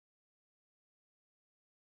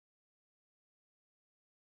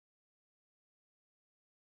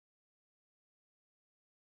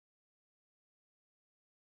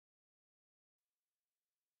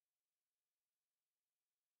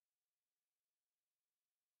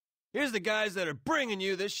Here's the guys that are bringing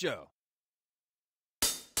you this show.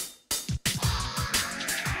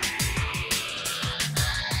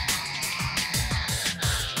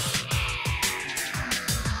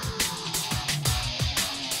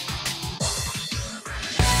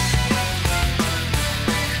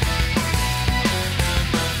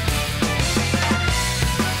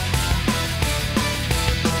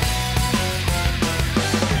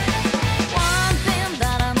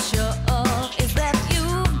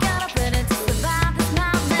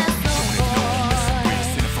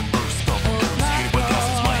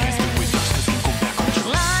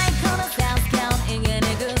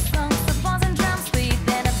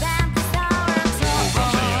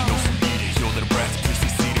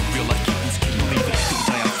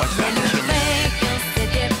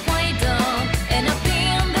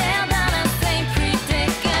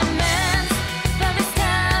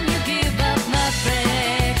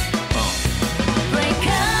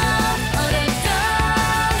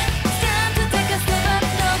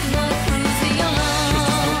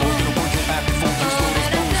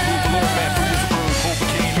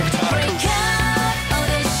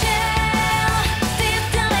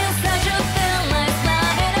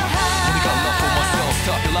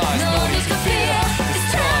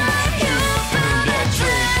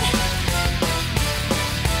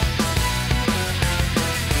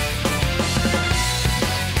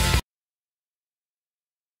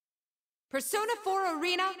 Persona 4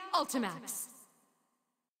 Arena Ultimax.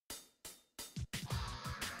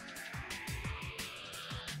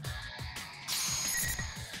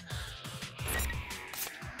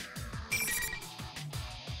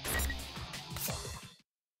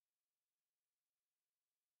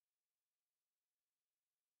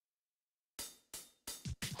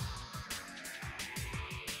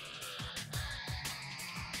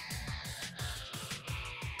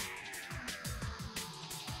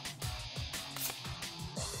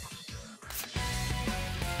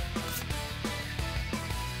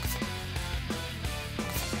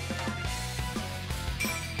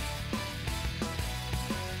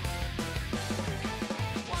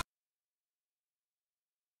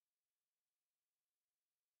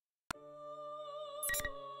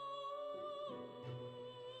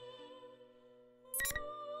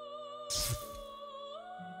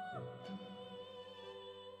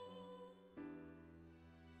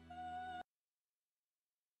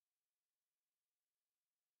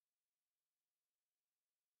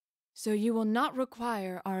 So you will not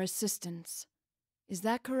require our assistance. Is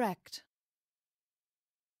that correct?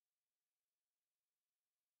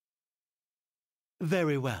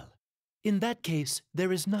 Very well. In that case,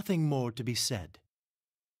 there is nothing more to be said.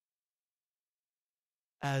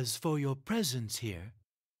 As for your presence here,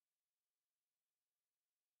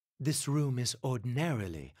 this room is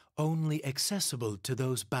ordinarily only accessible to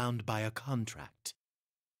those bound by a contract.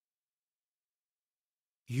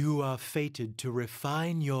 You are fated to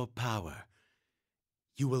refine your power.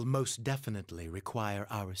 You will most definitely require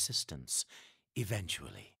our assistance,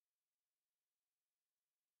 eventually.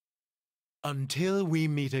 Until we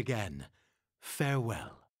meet again,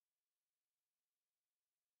 farewell.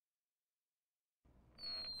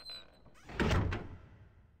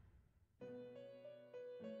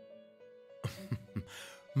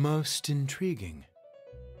 Most intriguing.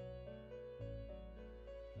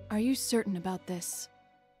 Are you certain about this?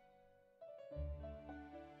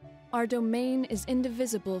 Our domain is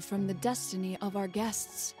indivisible from the destiny of our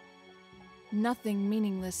guests. Nothing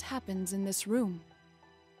meaningless happens in this room.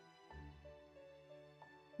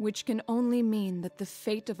 Which can only mean that the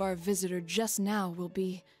fate of our visitor just now will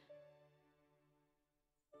be...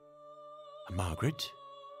 Margaret?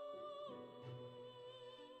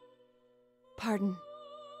 Pardon.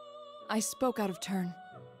 I spoke out of turn.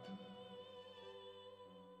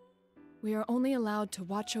 We are only allowed to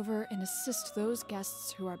watch over and assist those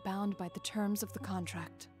guests who are bound by the terms of the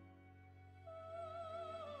contract.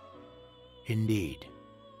 Indeed.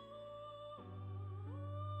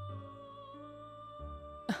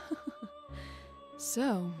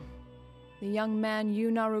 So, the young man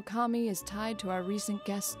Yu Narukami is tied to our recent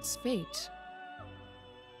guest's fate.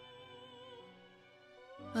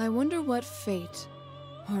 I wonder what fate,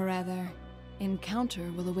 or rather,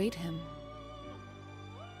 encounter will await him.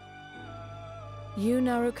 Yu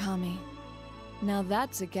Narukami. Now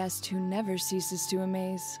that's a guest who never ceases to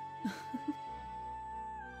amaze.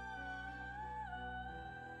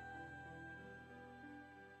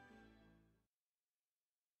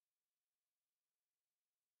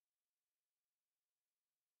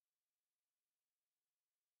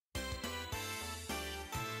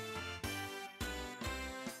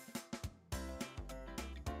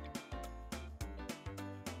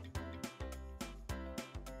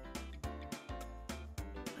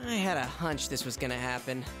 I had a hunch this was gonna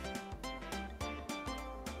happen.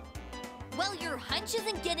 Well, your hunch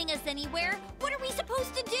isn't getting us anywhere. What are we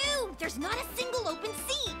supposed to do? There's not a single open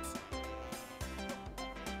seat.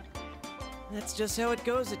 That's just how it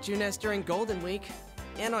goes at Junes during Golden Week.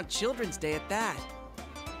 And on Children's Day at that.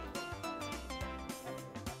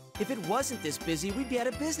 If it wasn't this busy, we'd be out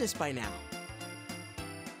of business by now.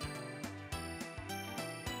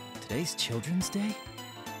 Today's Children's Day?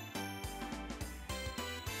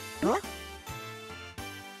 Huh?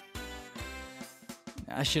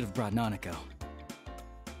 I should have brought Nanako.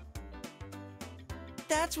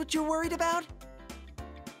 That's what you're worried about?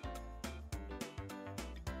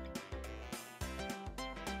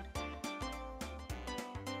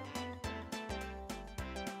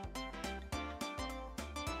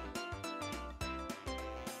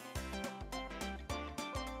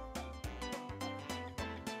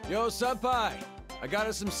 Yo, Senpai! I got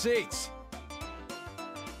us some seats.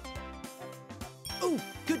 Ooh,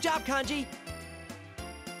 good job, Kanji!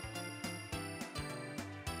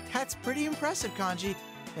 That's pretty impressive, Kanji,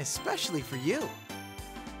 especially for you.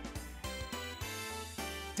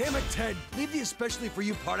 Damn it, Ted! Leave the especially for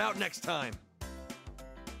you part out next time.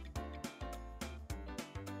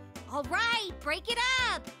 All right, break it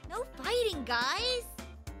up. No fighting, guys.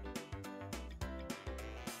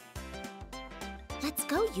 Let's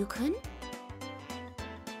go, Yukun.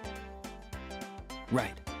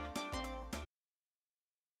 Right.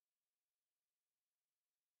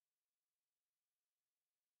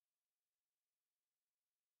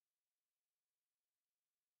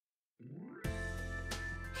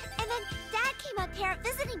 And then Dad came on Parent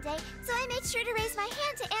Visiting Day, so I made sure to raise my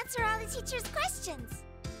hand to answer all the teachers' questions.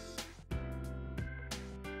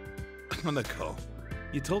 Nicole,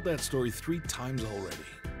 you told that story 3 times already.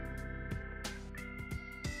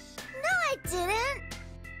 No, I didn't.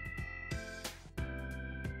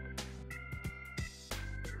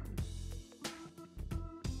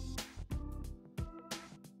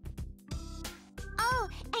 Oh,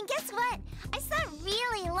 and guess what? I saw a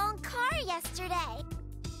really long car yesterday.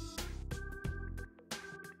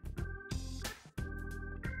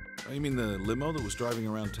 Oh, you mean the limo that was driving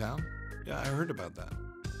around town? Yeah, I heard about that.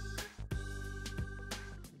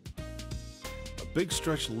 A big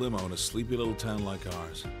stretch limo in a sleepy little town like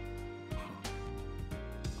ours.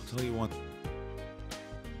 I'll tell you what.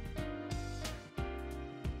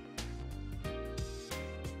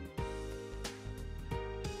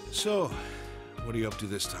 So, what are you up to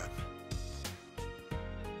this time?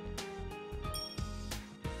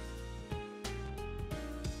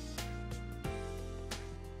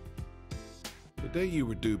 The day you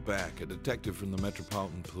were due back, a detective from the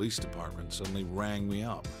Metropolitan Police Department suddenly rang me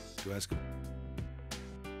up to ask him.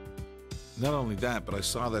 Not only that, but I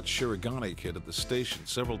saw that Shirogane kid at the station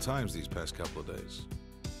several times these past couple of days.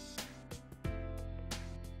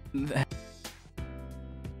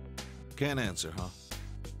 Can't answer, huh?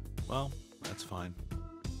 Well, that's fine.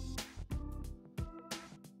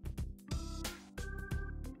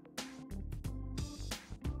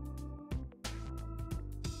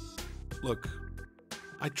 Look,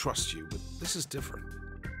 I trust you, but this is different.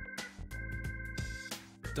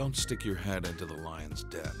 Don't stick your head into the lion's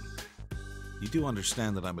den. You do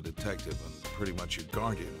understand that I'm a detective and pretty much your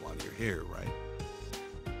guardian while you're here, right?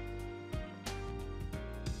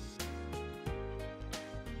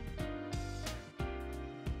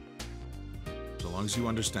 So long as you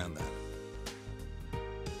understand that.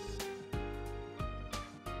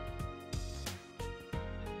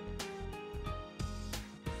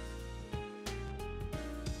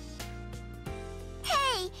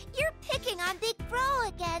 Hey, you're picking on Big Bro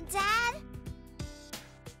again, Dad.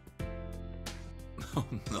 Oh,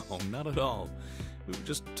 no, not at all. We were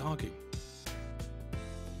just talking.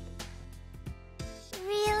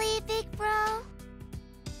 Really, Big Bro?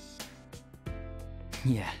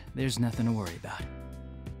 Yeah, there's nothing to worry about.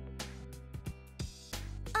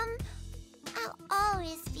 I'll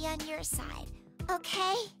always be on your side,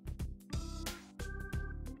 okay?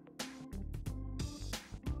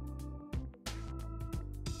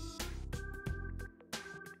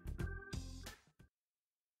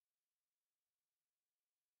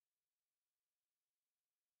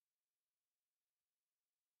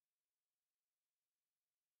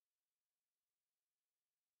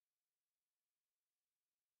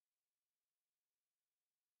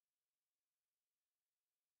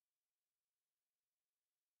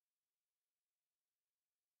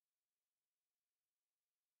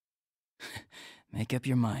 Make up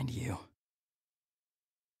your mind, you.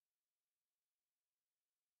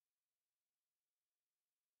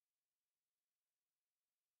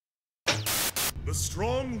 The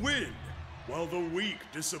strong win, while the weak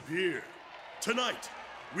disappear. Tonight,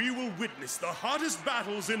 we will witness the hottest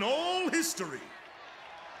battles in all history.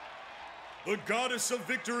 The goddess of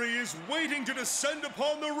victory is waiting to descend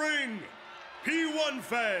upon the ring. P1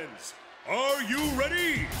 fans, are you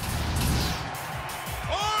ready?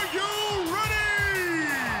 Are you ready?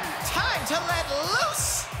 Time to let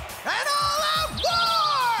loose! An all-out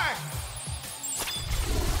war!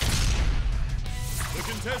 The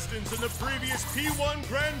contestants in the previous P1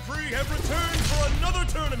 Grand Prix have returned for another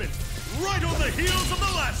tournament, right on the heels of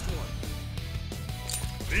the last one.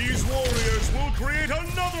 These warriors will create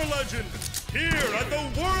another legend here at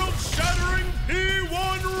the world-shattering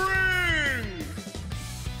P1 ring!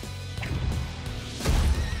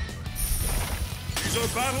 These are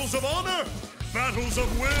battles of honor, battles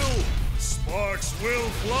of will. Sparks will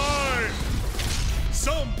fly.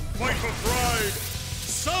 Some fight for pride,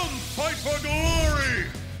 some fight for glory.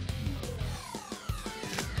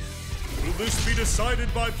 Will this be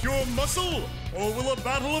decided by pure muscle, or will a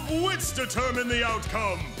battle of wits determine the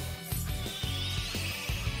outcome?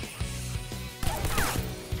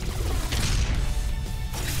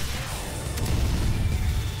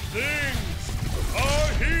 Things are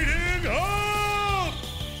heating up!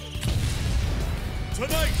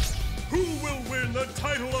 Tonight, who will win the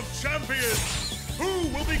title of champion? Who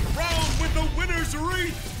will be crowned with the winner's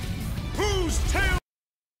wreath? Whose tail?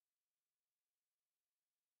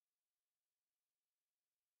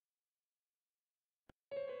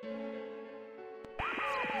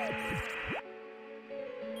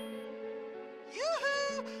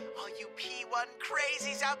 Yoo-hoo! All you P1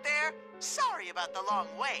 crazies out there, sorry about the long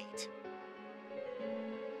wait.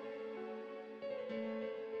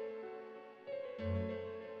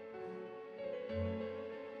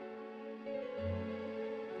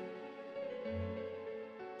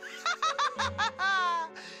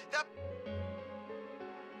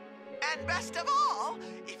 And best of all,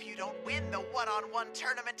 if you don't win the one-on-one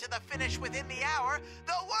tournament to the finish within the hour,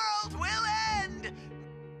 the world will end!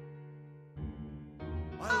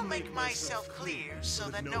 I'll make myself clear so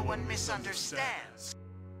that no one misunderstands.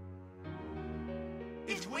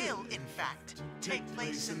 It will, in fact, take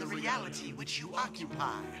place in the reality which you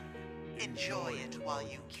occupy. Enjoy it while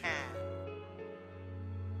you can.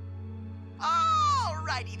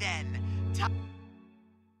 Alrighty then.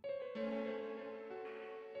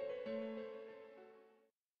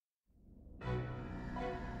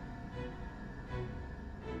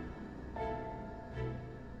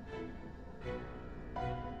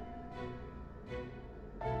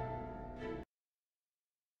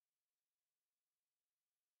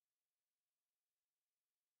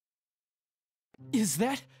 Is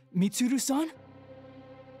that Mitsuru-san?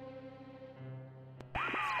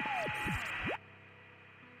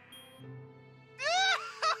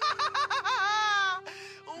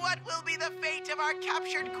 What will be the fate of our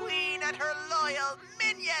captured queen and her loyal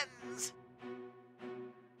minions?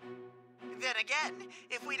 Then again,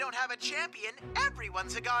 if we don't have a champion,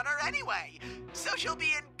 everyone's a goner anyway, so she'll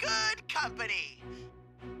be in good company.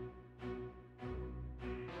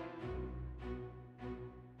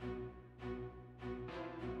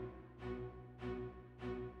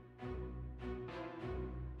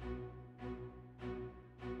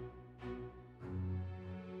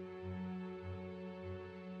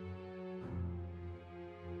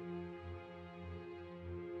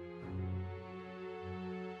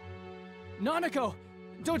 Nanako!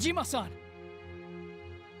 Dojima-san!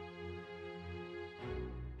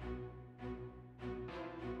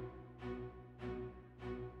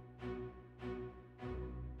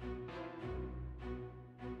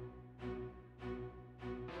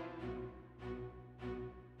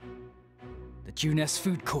 The Junes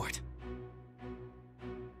Food Court.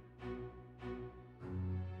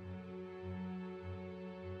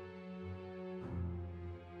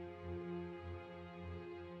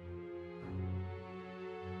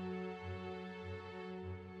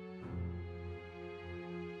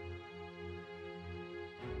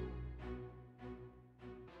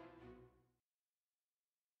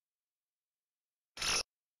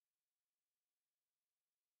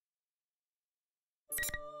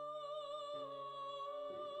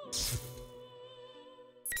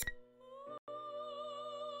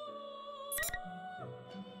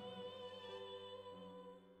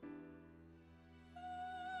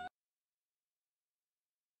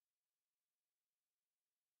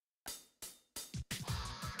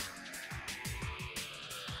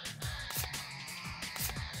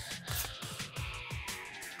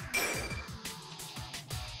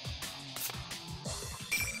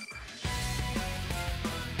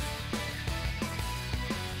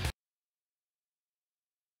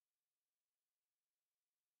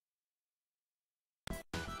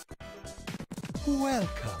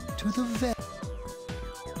 Welcome to the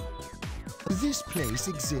This place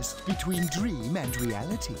exists between dream and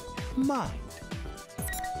reality. Mind.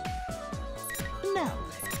 Now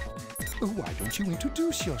then, why don't you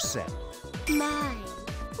introduce yourself? Mine.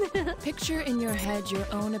 Picture in your head your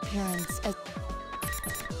own appearance as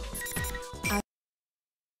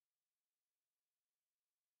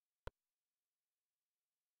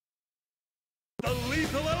The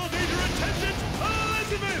lethal elevator attendant,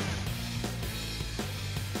 Elizabeth!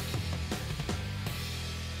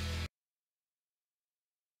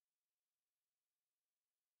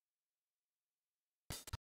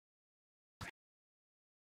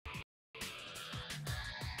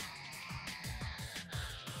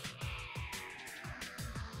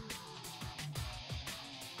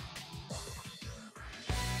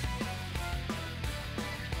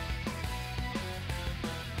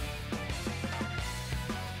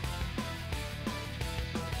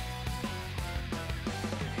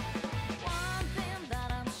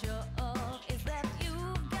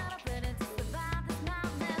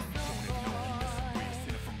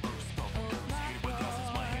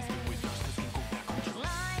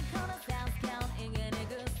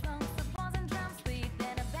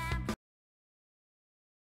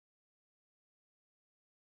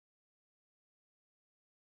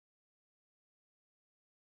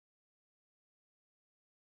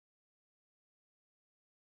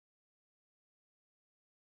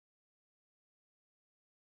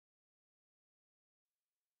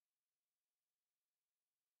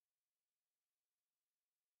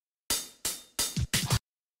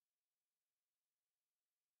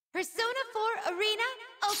 Persona 4 Arena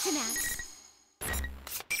Ultimax.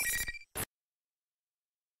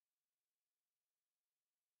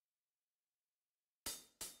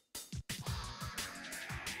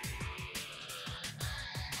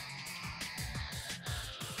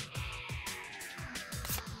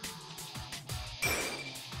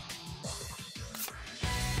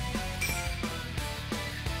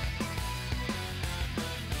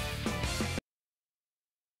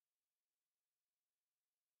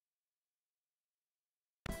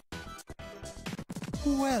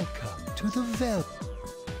 Welcome to the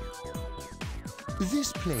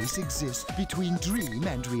This place exists between dream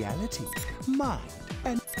and reality. Mind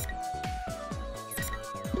and...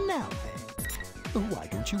 Now then, why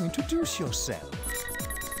don't you introduce yourself?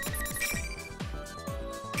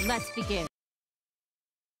 Let's begin.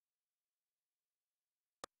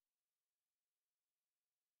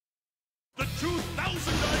 The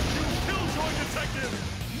 2000 IQ Killjoy Detective,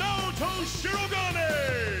 Naoto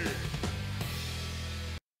Shirogane!